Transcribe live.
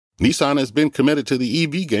Nissan has been committed to the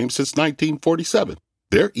EV game since 1947.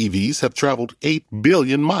 Their EVs have traveled 8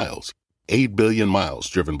 billion miles. 8 billion miles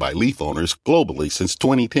driven by Leaf owners globally since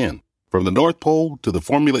 2010. From the North Pole to the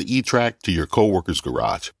Formula E track to your coworker's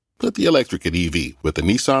garage. Put the electric in EV with the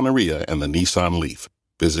Nissan Ariya and the Nissan Leaf.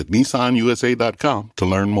 Visit nissanusa.com to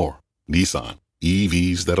learn more. Nissan,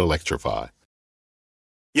 EVs that electrify.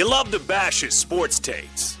 You love to bash his sports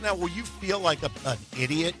takes. Now, will you feel like an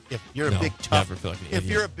idiot if you're a No, big tough? never feel like an if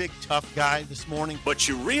idiot. you're a big tough guy this morning, But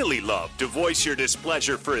you really love to voice your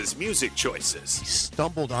displeasure for his music he choices.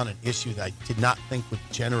 stumbled on an issue that I did not think would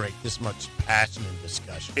generate this much passion and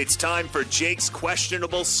discussion. It's time for Jake's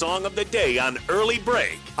questionable song of the day on Early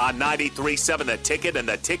Break on 93.7 The Ticket and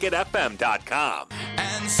theticketfm.com.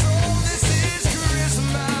 And so this is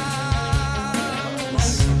Christmas.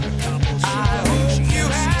 I hope you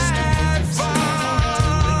had fun.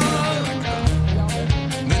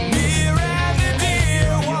 The near and the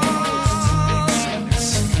dear ones.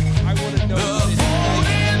 The old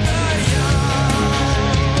and the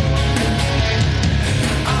young.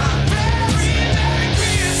 A very Merry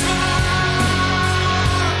Christmas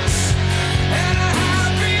and a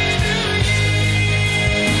Happy New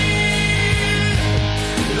Year.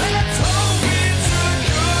 Let's hope it's a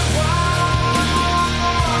good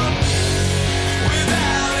one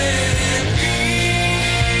without any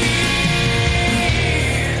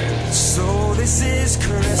fear. So this is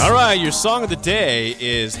Christmas. All right, your song of the day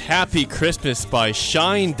is Happy Christmas by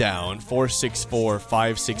Shinedown.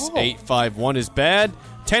 464-568-5. 1 is bad,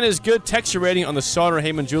 10 is good. Text your rating on the Sauter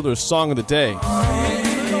Heyman Jewelers song of the day. The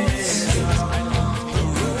road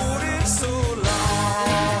is so long,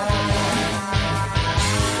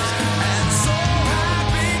 and so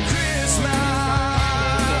happy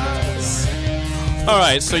Christmas. All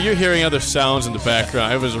right, so you're hearing other sounds in the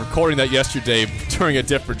background. I was recording that yesterday during a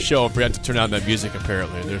different show and forgot to turn on that music,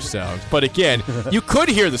 apparently. There's sounds. But again, you could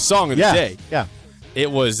hear the song of the day. Yeah.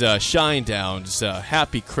 It was Shinedown's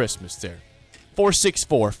Happy Christmas there.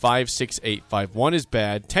 464-568-5. 1 is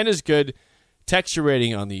bad, 10 is good. Text your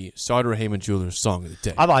rating on the Sauter Heyman Jewelers song of the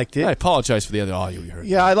day. I liked it. I apologize for the other audio you heard.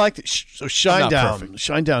 Yeah, I liked it. So Not perfect.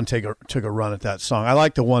 Shinedown took a run at that song. I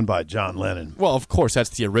like the one by John Lennon. Well, of course,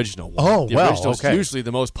 that's the original one. Oh, the well, original's okay. usually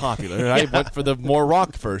the most popular. I went for the more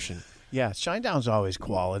rock version. Yeah, Shinedown's always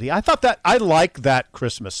quality. I like that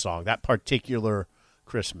Christmas song, that particular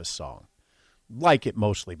Christmas song. Like it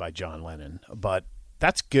mostly by John Lennon, but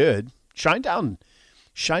that's good. Shinedown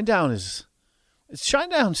is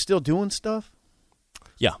Shinedown still doing stuff?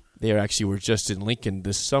 Yeah, they actually were just in Lincoln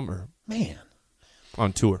this summer Man,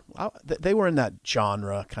 on tour. they were in that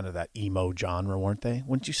genre, kind of that emo genre, weren't they?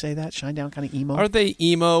 Wouldn't you say that? Shinedown kind of emo? Are they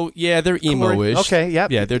emo? Yeah, they're emo-ish. Okay,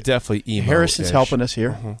 yep. Yeah, they're definitely emo. Harrison's helping us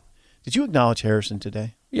here. Did you acknowledge Harrison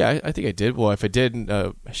today? Yeah, I think I did. Well, if I didn't,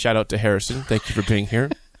 shout out to Harrison. Thank you for being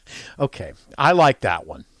here. Okay. I like that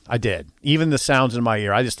one. I did. Even the sounds in my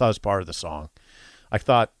ear, I just thought it was part of the song. I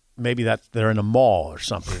thought maybe they're in a mall or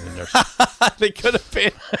something. And They could have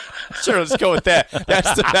been. Sure, let's go with that.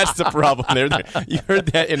 That's the problem there. You heard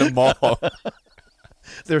that in a mall.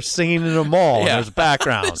 they're singing in a mall. And Yeah. there's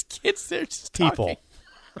background. There's kids there just People.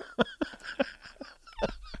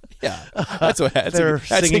 Yeah, that's what happened. They're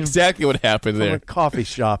That's singing exactly what happened From there. a coffee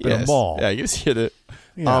shop in a Yes. mall. Yeah, you just hear the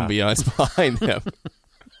Yeah. ambiance behind them.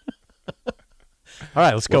 All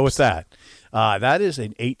right, let's go with that. That is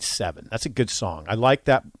an 8-7. That's a good song. I like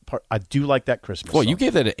that part. I do like that Christmas Well, song. you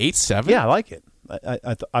gave that an 8.7? Yeah, I like it.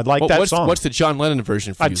 I like that song. What's the John Lennon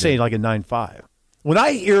version for you? I'd say then? like a 9.5. When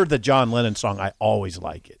I hear the John Lennon song, I always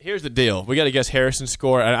like it. Here's the deal. We got to guess Harrison's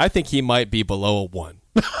score, and I think he might be below a 1.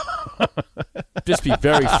 Just be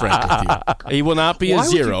very frank with you. He will not be Why a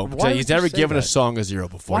would you- 0. why He's would you never say given a that? song a 0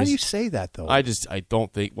 before. Why do you He's- say that, though? I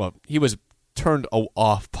don't think. Well, he was turned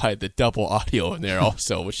off by the double audio in there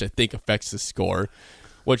also, which I think affects the score,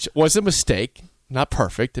 which was a mistake. Not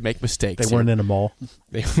perfect. They make mistakes. They weren't in a mall.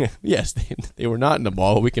 Yes, they were not in the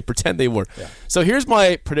mall. We can pretend they were. Yeah. So here's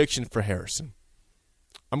my prediction for Harrison.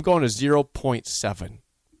 I'm going to 0.7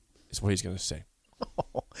 is what he's going to say.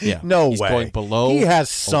 Yeah, No he's way. going below. He has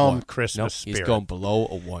a some 1. Christmas Nope, spirit. He's going below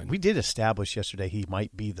a 1. We did establish yesterday he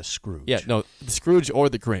might be the Scrooge. Yeah, no, the Scrooge or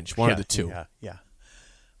the Grinch, one of the two. Yeah.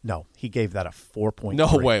 No, he gave that a 4.3.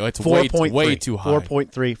 No way, it's way too high.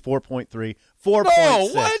 4.3, 4.3, 4.6. No,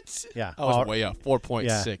 what? Yeah. I was way up.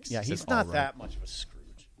 4.6. Yeah, he's not that much of a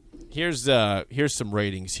Scrooge. Here's some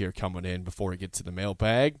ratings here coming in before we get to the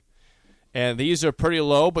mailbag. And these are pretty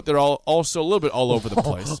low, but they're also a little bit all over the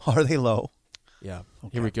place. Are they low? Yeah.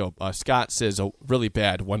 Here we go. Scott says really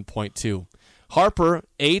bad, 1.2. Harper,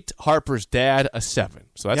 8. Harper's dad, a 7.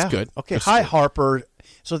 So that's good. Okay. Good Hi, score. Harper.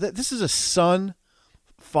 So this is a son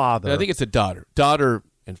father. I think it's a daughter. Daughter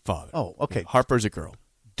and father. Oh, okay. Harper's a girl.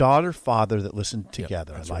 Daughter, father that listen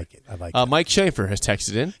together. that's I like it. I like it. it. Mike Schaefer has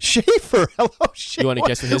texted in. Schaefer. Hello, Schaefer. You want to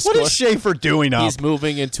guess what his What score? is Schaefer doing now? He's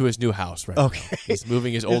moving into his new house right Okay. now. He's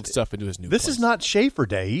moving his old stuff into his new This place. is not Schaefer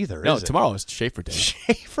Day either, No, is it? tomorrow is Schaefer Day.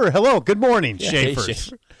 Schaefer. Hello. Good morning, Yeah, hey, Schaefers.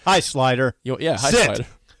 Schaefer. Hi, Slider. Hi, Sit. Slider.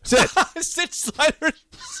 Sit. Sit, Slider.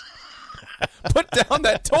 Put down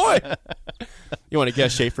that toy. You want to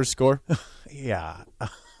guess Schaefer's score? Yeah.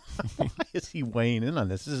 Why is he weighing in on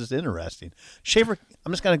this? This is interesting. Schaefer,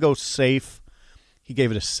 I'm just going to go safe. He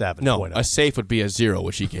gave it a 7. No, a safe would be a 0,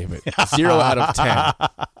 which he gave it. 0 out of 10.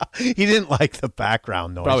 He didn't like the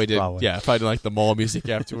background noise. Probably did. Yeah, probably didn't like the mall music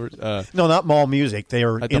afterwards. No, not mall music. They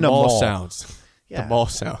are Like in the a mall mall. sounds. Yeah. The mall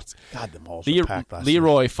sounds. God, the malls were packed last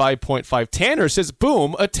Leroy 5.5. Tanner says,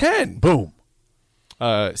 boom, a 10. night. Boom.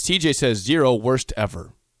 CJ says 0, worst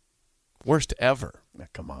ever. Worst ever. Yeah,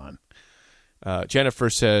 come on. Jennifer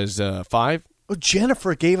says 5. Oh,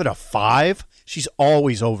 Jennifer gave it a 5. She's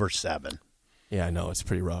always over 7. Yeah, I know. It's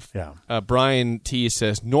pretty rough. Yeah. Brian T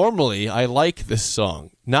says, normally I like this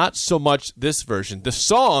song. Not so much this version. The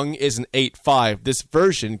song is an 8.5. This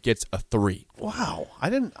version gets a 3. Wow. I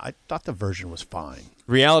thought the version was fine.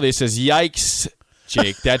 Reality says, yikes,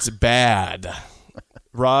 Jake. That's bad.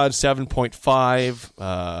 Rod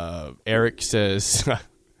 7.5. Eric says,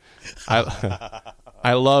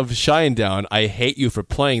 I love Shinedown. I hate you for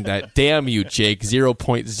playing that. Damn you, Jake.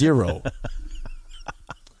 0.0.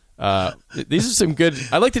 These are some good.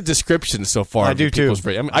 I like the descriptions so far. I of do the people's too.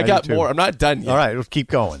 rate. I I got do too. more. I'm not done yet. All right, let's keep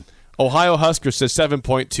going. Ohio Husker says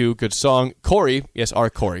 7.2. Good song. Corey. Yes, our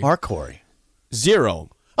Corey. Our Corey. 0.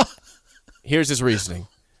 Here's his reasoning.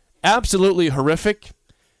 Absolutely horrific.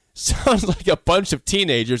 Sounds like a bunch of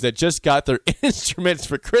teenagers that just got their instruments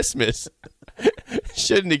for Christmas.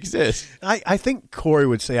 Shouldn't exist. I think Corey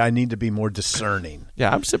would say I need to be more discerning.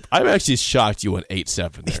 Yeah, I'm actually shocked you went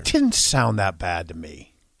 8.7 there. It didn't sound that bad to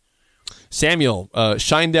me. Samuel,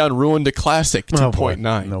 Shinedown ruined a classic,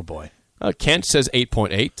 2.9. No boy. Kent says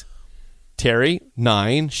 8.8. Terry,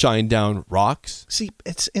 9. Shinedown rocks. See,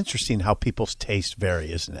 it's interesting how people's taste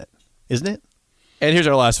vary, isn't it? Isn't it? And here's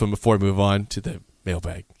our last one before we move on to the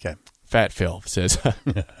mailbag. Okay. Fat Phil says,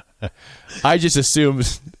 I just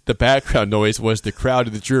assumed the background noise was the crowd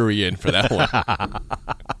of the Drury Inn for that one.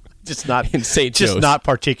 Just not In St. Just Joe's. not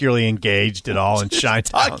particularly engaged at all in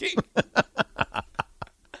Shinedown.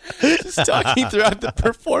 Just talking throughout the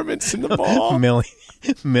performance in the mall.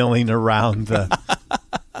 milling around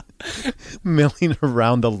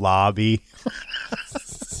the lobby.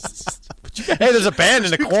 Hey, there's a band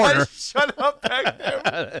in the corner. Shut up back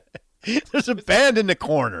there. There's a band in the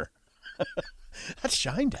corner. That's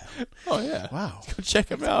Shinedown. Oh, yeah. Wow. Go check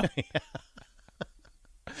him out.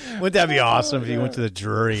 Wouldn't that be awesome if you went to the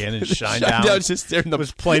Drury Inn and Shinedown Shinedown's just there in the,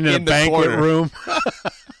 was playing in a the banquet corner. room?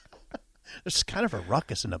 There's kind of a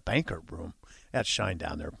ruckus in the banquet room at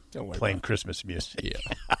Shinedown. They're Don't worry playing about it. Christmas music.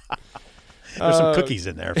 Yeah. There's some cookies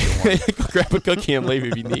in there if you want. Go grab a cookie and leave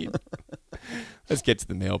if you need. Let's get to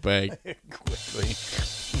the mailbag. Quickly.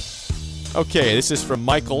 Okay, this is from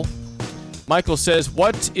Michael. Michael says,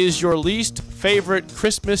 what is your least favorite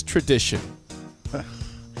Christmas tradition?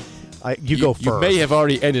 You go first. You may have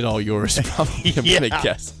already ended all yours, probably, I'm going to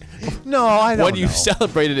guess. No, I don't When you know.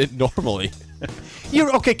 celebrated it normally.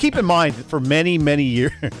 Okay, keep in mind, for many, many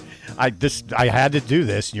years, I had to do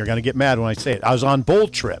this, and you're going to get mad when I say it. I was on bowl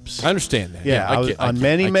trips. I understand that. Yeah, I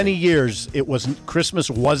many get it. years, Christmas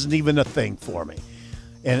wasn't even a thing for me,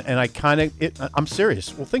 and I kind of I'm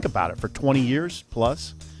serious. Well, think about it. For 20 years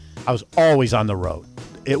plus, I was always on the road.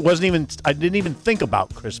 It wasn't even. I didn't even think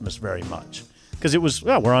about Christmas very much because it was.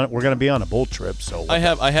 Well, we're going to be on a bowl trip, so I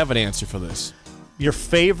have an answer for this. your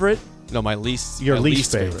favorite. No, my least. Your my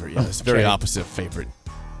least favorite. Yes, very Okay. opposite of favorite.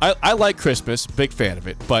 I like Christmas, big fan of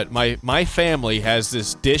it, but my family has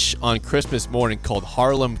this dish on Christmas morning called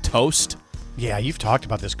Harlem Toast. Yeah, you've talked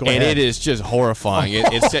about this. Go And ahead. it is just horrifying.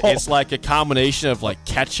 It's like a combination of like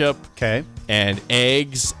ketchup Okay. and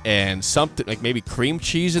eggs and something like maybe cream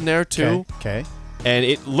cheese in there too. Okay. And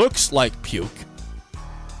it looks like puke.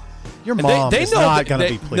 Your And mom is not going to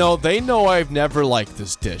they- be pleased. No, they know I've never liked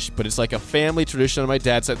this dish, but it's like a family tradition on my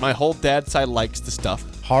dad's side. My whole dad's side likes the stuff.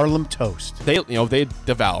 Harlem toast. They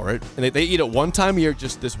devour it, and they eat it one time a year,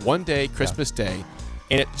 just this one day, Christmas Day,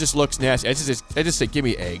 and it just looks nasty. I just say, give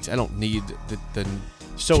me eggs. I don't need the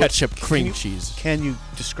ketchup, cream cheese. Can you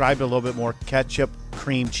describe it a little bit more? Ketchup,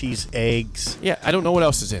 cream cheese, eggs. Yeah, I don't know what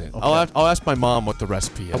else is in it. Okay. I'll ask my mom what the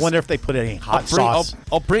recipe is. I wonder if they put any hot I'll bring- sauce.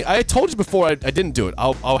 I'll bring. I told you before I didn't do it.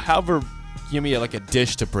 I'll have her give me like a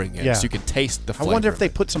dish to bring in, Yeah. so you can taste the I flavor. wonder if of they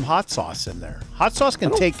it. put some hot sauce in there. Hot sauce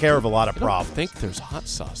can take care of a lot of I don't problems. think there's hot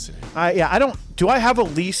sauce in it. I don't. Do I have a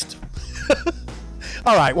least?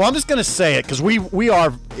 All right. Well, I'm just going to say it because we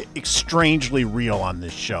are strangely real on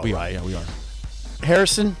this show. We are, right? yeah, we are.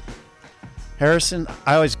 Harrison.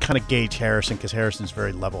 I always kind of gauge Harrison because Harrison's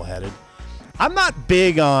very level-headed. I'm not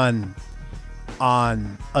big on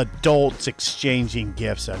adults exchanging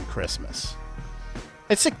gifts on Christmas.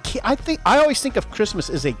 It's a I always think of Christmas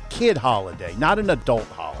as a kid holiday, not an adult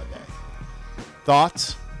holiday.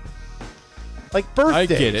 Thoughts? Like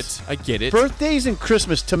birthdays. I get it. Birthdays and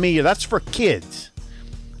Christmas to me, that's for kids.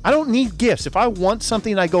 I don't need gifts. If I want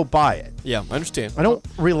something, I go buy it. Yeah, I understand. I don't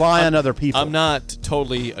rely on other people. I'm not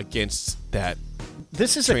totally against that.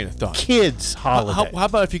 This is train a of thought. kid's holiday. How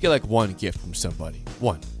about if you get like one gift from somebody?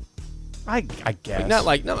 One. I guess. Not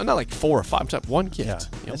like 4 or 5. Just one gift. Yeah,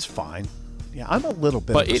 you know? that's fine. Yeah, I'm a little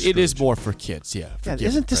bit. But of a it is Scrooge. more for kids. Yeah. for Yeah, giving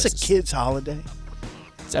isn't this presents. a kid's holiday?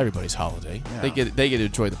 It's everybody's holiday. Yeah. They get to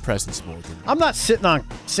enjoy the presents more than. I'm not sitting on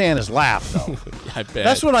Santa's lap though. Yeah, I bet.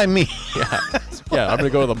 That's what I mean. Yeah, I'm gonna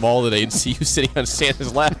go to the mall today and see you sitting on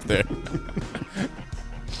Santa's lap there.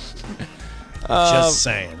 Just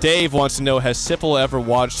saying. Dave wants to know: has Sipple ever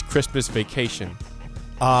watched Christmas Vacation?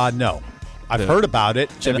 No. I've heard about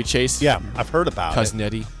it. Chevy And- Chase? Yeah, I've heard about Cousin it.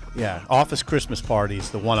 Eddie. Yeah, Office Christmas Party is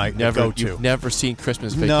the one I go to. You've never seen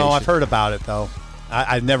Christmas Vacation? No, I've heard about it though.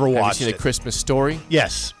 I've never Have watched you seen it. A Christmas Story?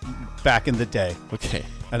 Yes, back in the day, Okay.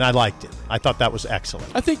 and I liked it. I thought that was excellent.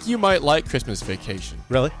 I think you might like Christmas Vacation.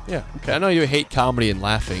 Really? Yeah. Okay. I know you hate comedy and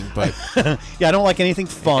laughing, but Yeah, I don't like anything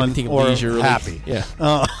fun anything or leisurely. happy. Yeah.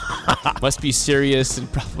 Must be serious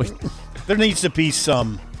and probably. There needs to be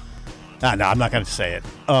some. No, I'm not going to say it.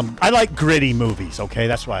 I like gritty movies. Okay,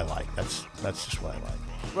 that's what I like. That's just what I like.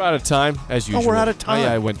 We're out of time, as usual. we're out of time.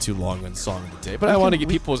 I went too long on Song of the Day, but I want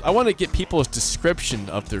to get people's description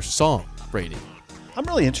of their song rating. I'm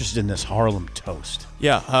really interested in this Harlem Toast.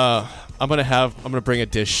 Yeah, I'm gonna bring a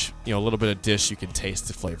dish, a little bit of dish. You can taste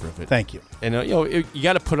the flavor of it. Thank you. And you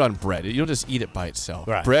got to put it on bread. You don't just eat it by itself.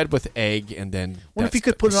 Right. Bread with egg, and then. What if that's you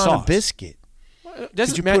could the put it on a sauce. biscuit? It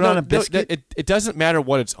doesn't Could you matter. put it on a No, biscuit? it doesn't matter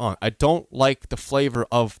what it's on. I don't like the flavor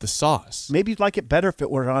of the sauce. Maybe you'd like it better if it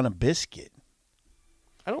were on a biscuit.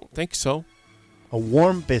 I don't think so. A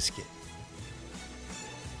warm biscuit.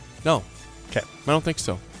 No, Okay. I don't think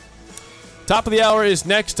so. Top of the hour is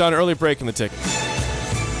next on Early Break in the Ticket.